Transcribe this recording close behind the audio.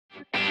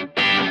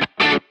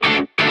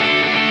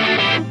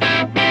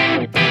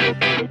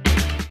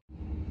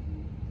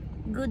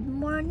Good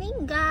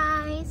morning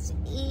guys,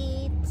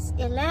 it's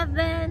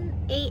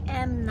 11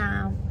 a.m.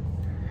 now.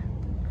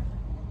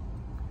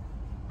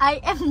 I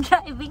am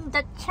driving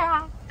the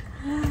truck.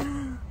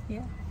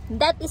 Yeah.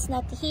 That is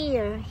not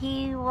here.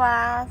 He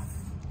was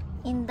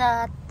in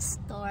that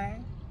store.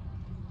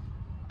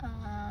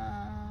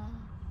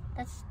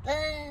 That's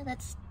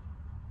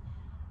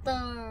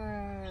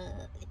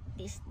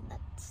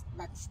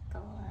that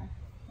store.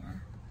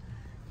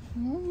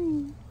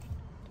 Yeah.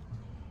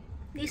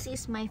 This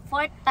is my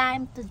fourth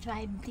time to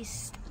drive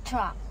this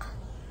truck.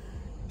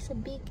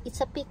 It's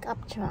a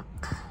pickup truck.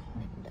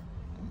 Like that.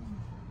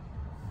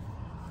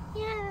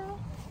 Yeah.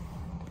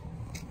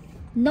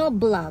 No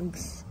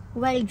vlogs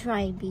while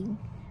driving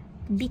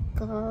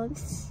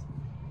because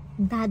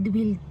Dad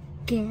will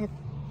get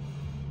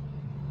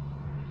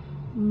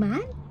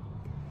mad.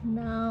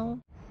 Now,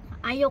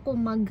 ayoko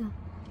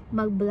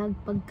mag-vlog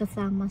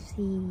pagkasama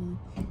si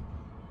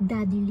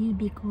Daddy Lee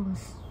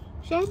because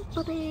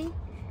syempre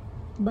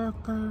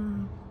baka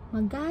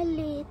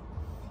magalit,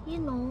 you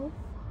know,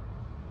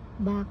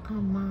 baka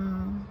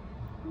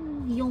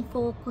yung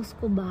focus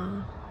ko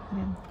ba,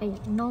 kaya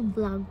no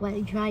vlog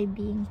while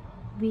driving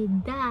with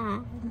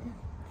Dad.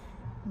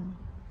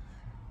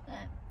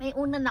 May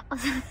unan ako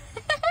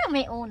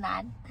may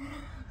unan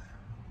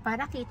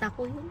para kita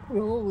ko yung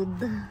road.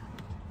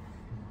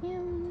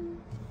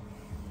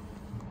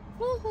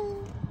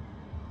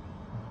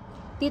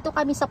 Dito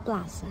kami sa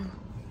plaza.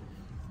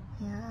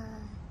 Yeah.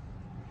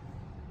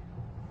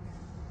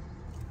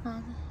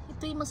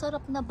 Ito yung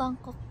masarap na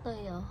Bangkok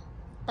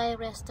Thai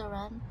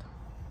restaurant.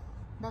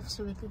 That's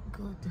really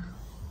good.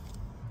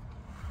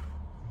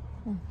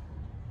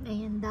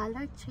 Ayan,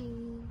 Dollar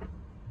Tree,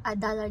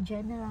 Dollar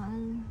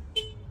General.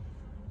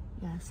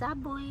 Yeah,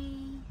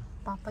 Subway,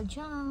 Papa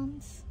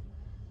John's.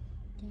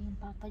 Ayan,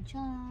 Papa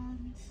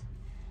John's.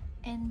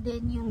 And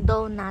then yung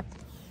donut.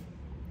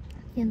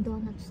 Yung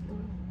donut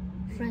store.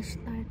 Fresh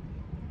Start.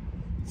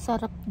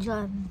 Sarap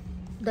dyan.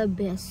 The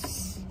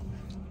best.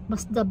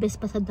 Mas the best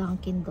pa sa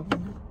Dunkin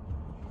Donut.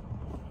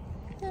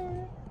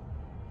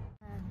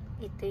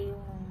 Ito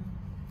yung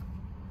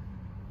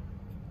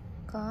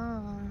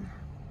car.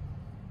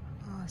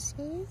 Oh,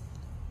 see?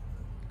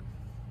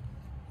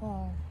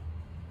 Oh.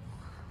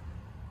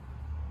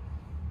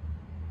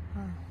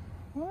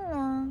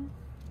 Wala.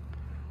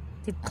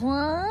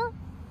 Diba?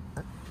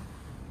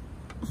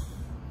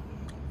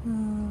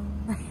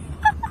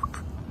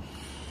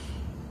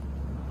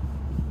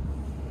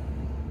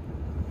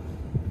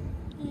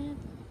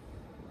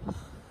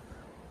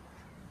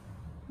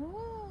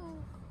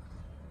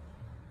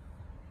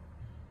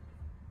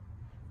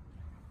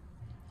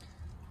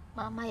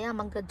 Mamaya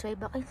mag-drive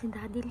ako si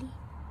Daddy Lee.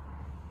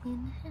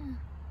 Yan na siya.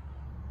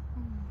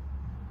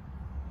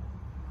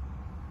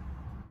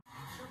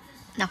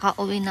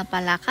 Nakauwi na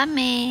pala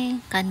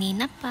kami.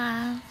 Kanina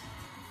pa.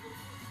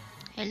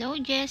 Hello,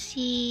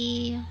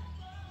 Jessie.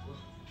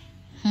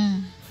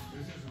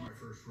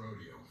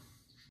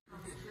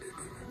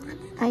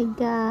 I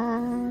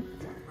got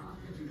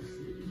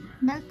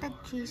melted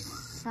cheese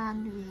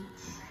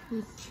sandwich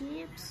with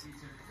chips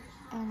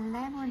and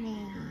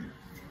lemonade.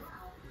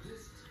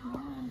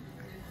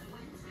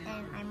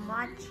 And I'm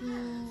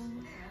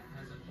watching.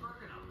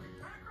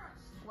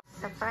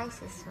 The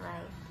price is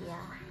right.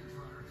 Yeah.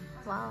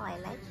 Wow, I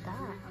like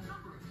that.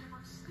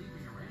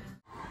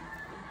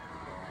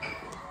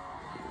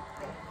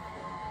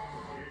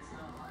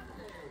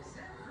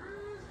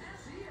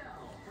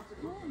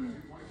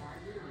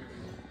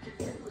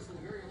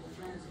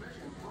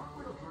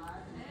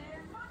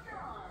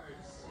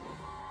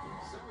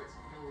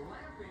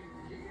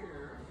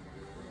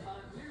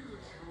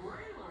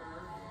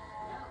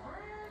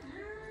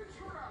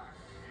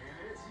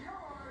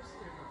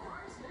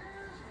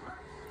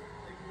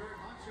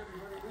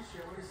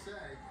 What do you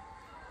say?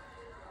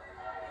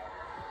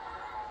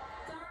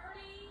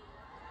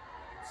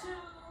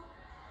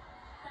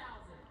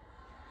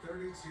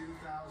 $32,000.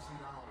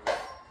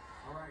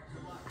 All right,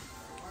 good luck.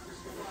 Marcus,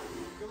 good luck.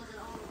 Good luck at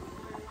home.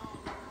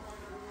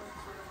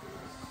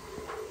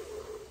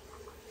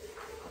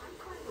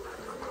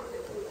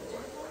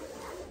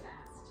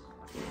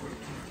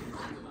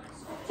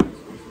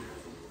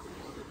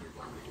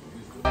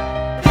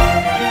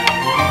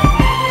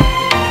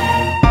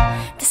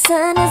 The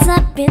sun is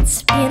up,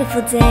 it's a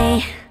beautiful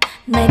day.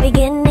 My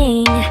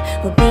beginning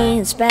will be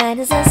as bright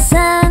as the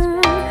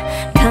sun.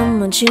 Come,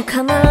 won't you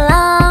come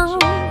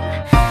along?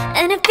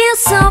 And it feels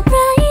so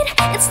bright,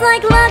 it's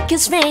like luck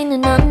is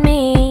raining on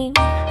me.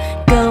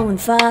 Go and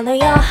follow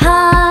your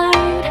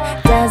heart,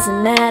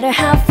 doesn't matter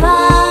how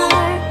far.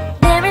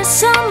 There is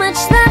so much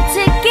love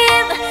to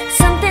give,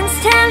 something's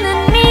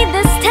telling me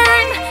this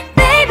time.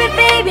 Baby,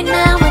 baby,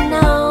 now I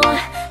know.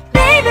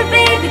 Baby,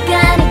 baby,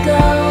 gotta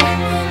go.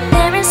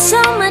 There is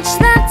so much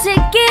love to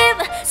give,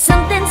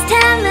 something's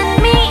telling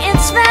me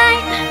it's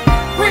right.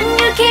 When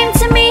you came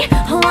to me,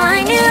 oh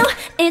I knew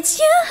it's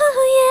you,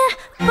 yeah,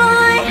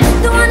 boy.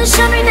 The one to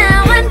show me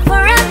now and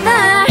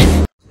forever.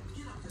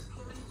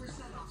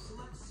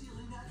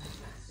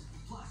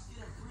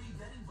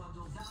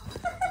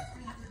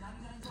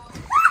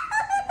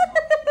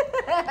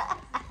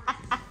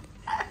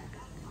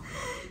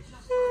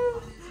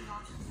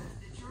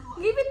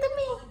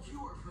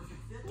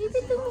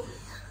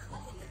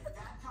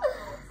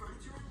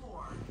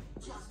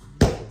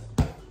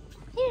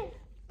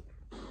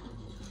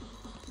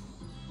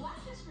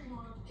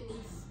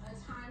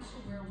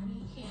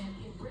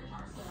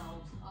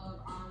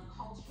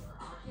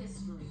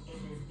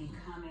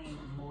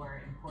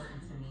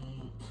 important to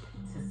me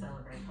to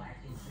celebrate Black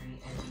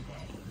history every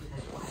day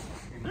because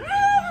Black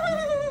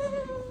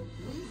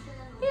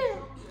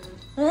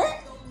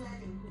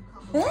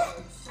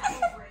history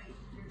celebrate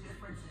your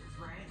differences,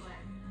 right?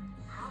 Like,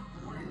 how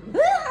important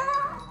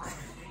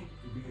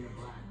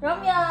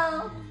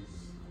Romeo,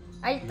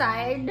 are you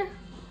tired?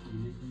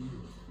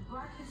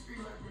 Black history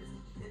left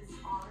its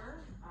honor.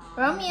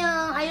 Romeo,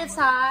 are you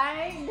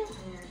tired? And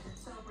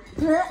celebrate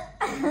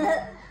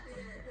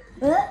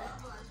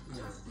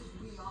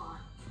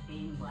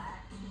being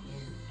Black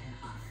is an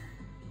honor.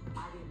 I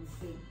didn't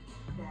think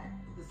that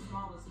the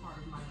smallest part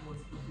of my voice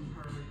would be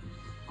heard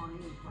on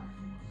any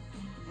platform.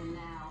 And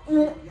now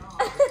here we are,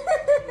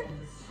 and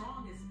the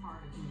strongest part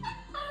of me can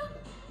be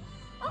heard.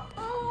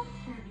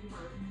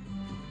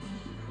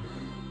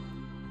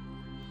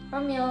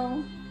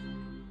 Romeo,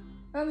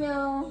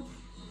 Romeo,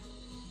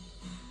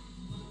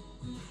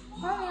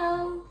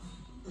 Romeo.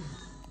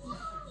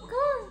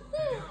 Come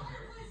here,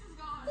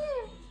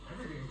 here.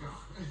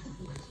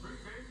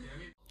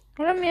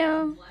 Romeo.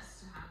 Blessed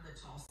to have the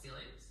tall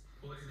ceilings.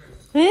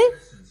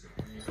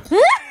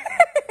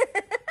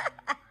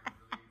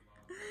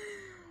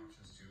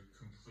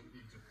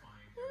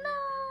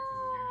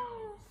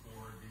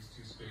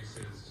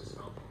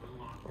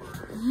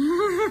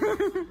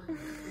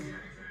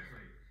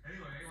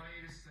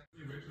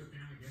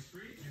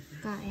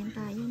 Kain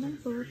tayo ng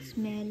fruits,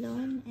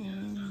 melon,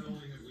 and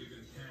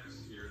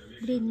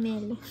green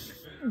melon.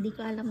 Hindi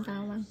ko alam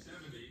tawag.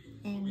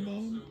 And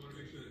then,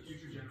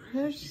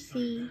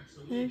 Hershey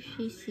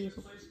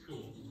syrup.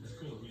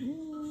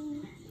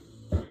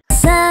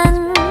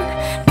 Sun,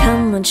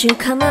 come won't you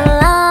come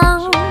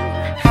along?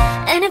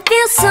 And it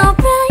feels so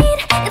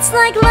bright, it's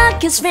like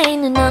luck is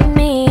raining on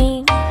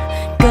me.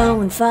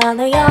 Go and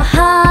follow your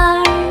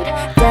heart,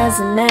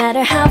 doesn't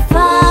matter how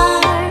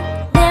far.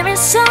 There is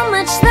so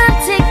much love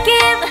to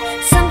give,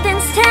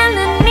 something's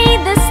telling me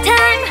this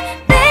time.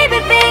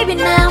 Baby, baby,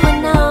 now I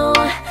know.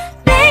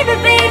 Baby,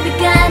 baby,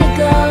 gotta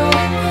go.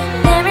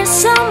 There is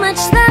so much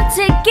love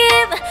to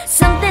give,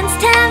 something's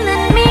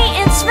telling me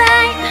it's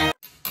right.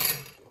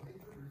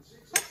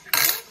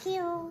 Thank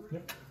you.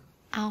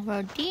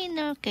 Our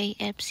dinner,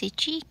 KFC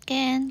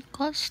chicken,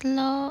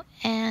 coleslaw,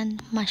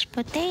 and mashed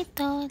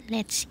potato.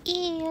 Let's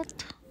eat.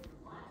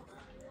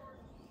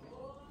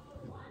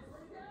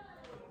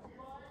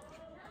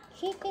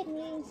 Chicken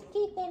wings,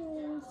 chicken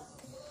wings.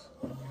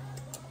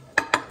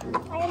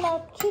 I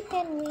love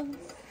chicken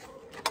wings.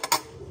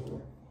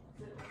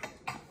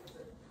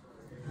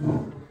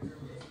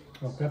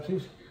 Want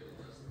Pepsis?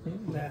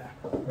 Nah.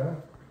 Yeah.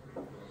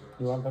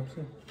 You want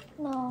Pepsi?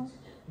 No.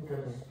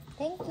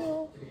 Thank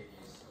you.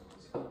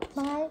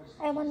 Bye.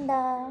 I want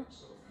the...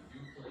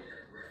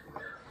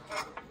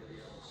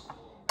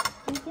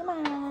 Thank you,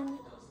 man.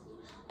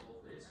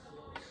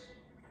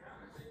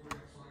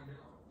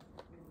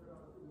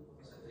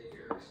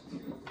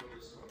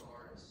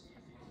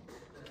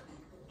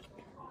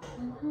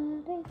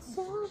 It's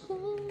so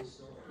good.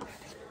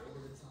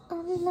 I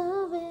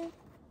love it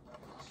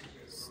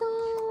so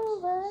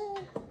well.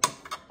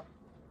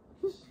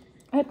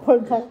 I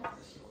forgot.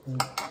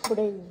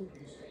 Crazy.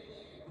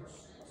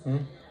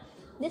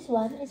 This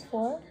one is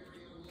for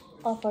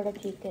the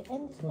chicken,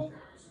 and this one.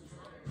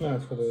 No,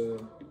 it's for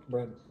the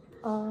bread.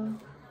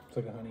 It's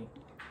like a honey.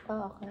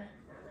 Oh, okay.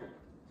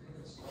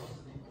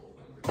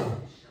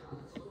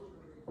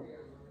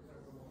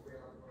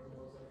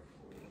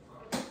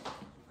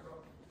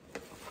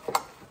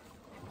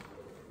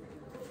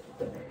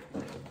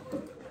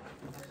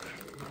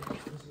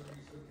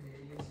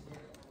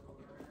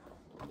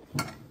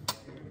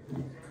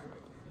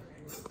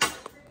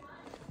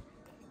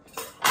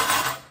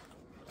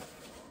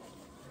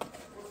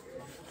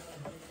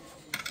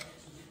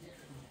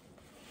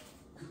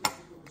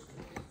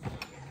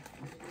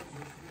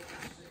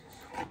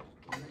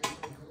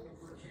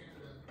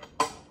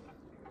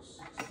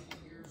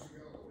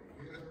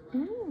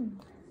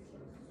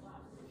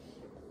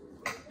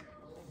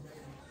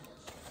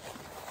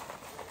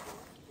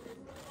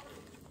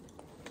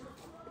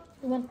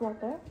 You want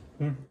water?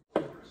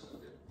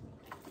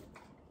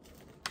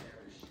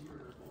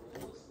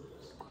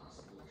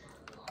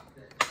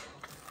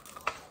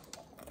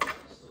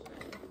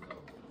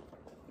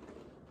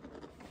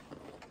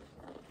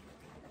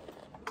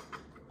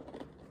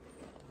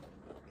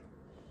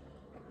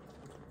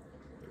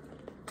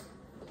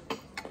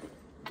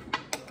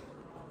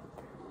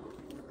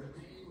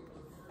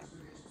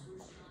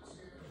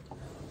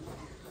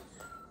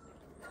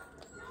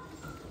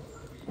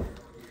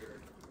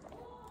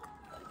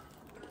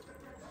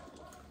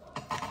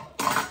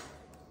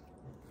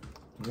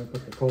 I'm gonna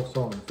put the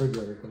coleslaw in the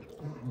refrigerator because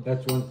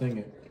that's one thing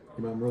that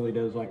your mom really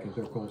does like is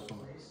their coleslaw.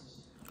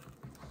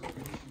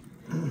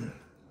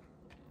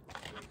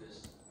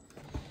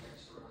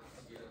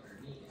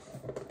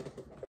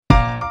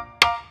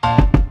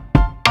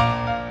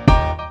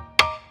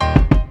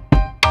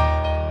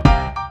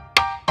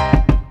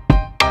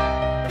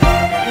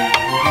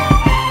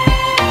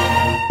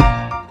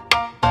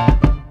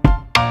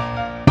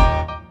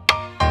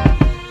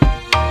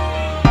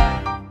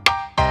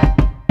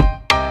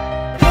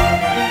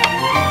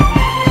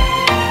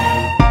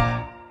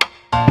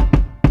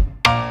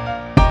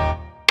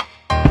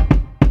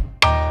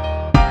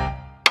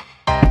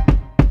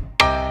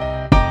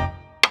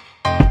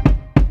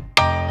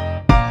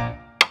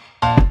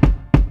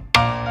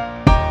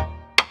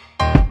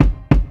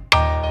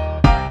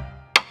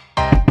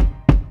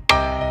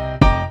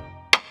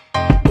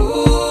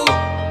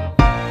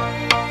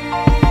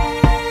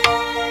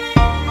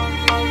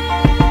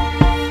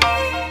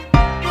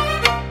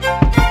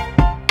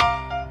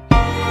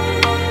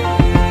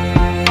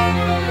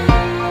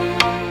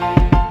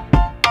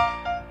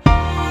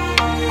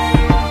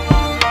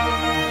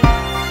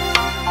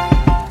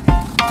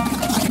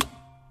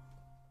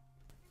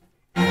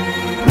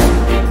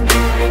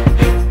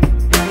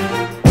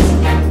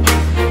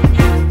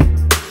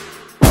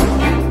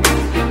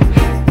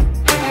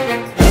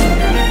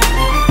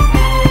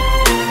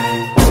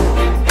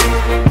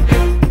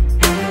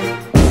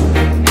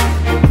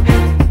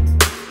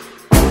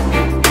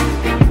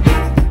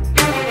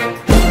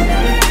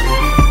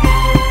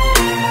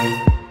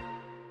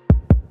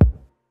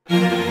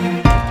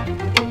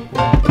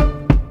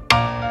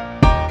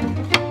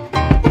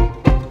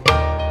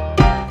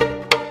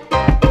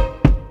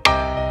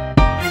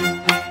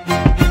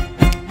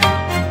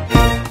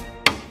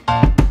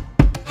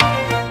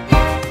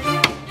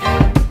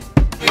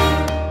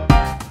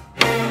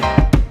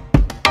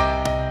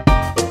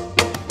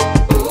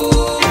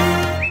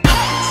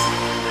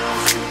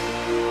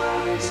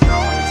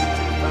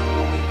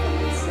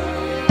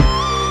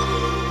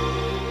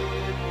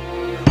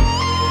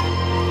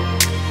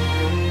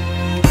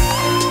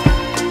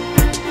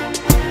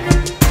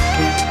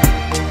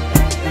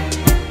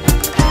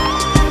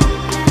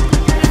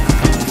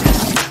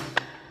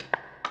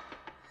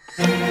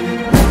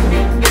 Bye.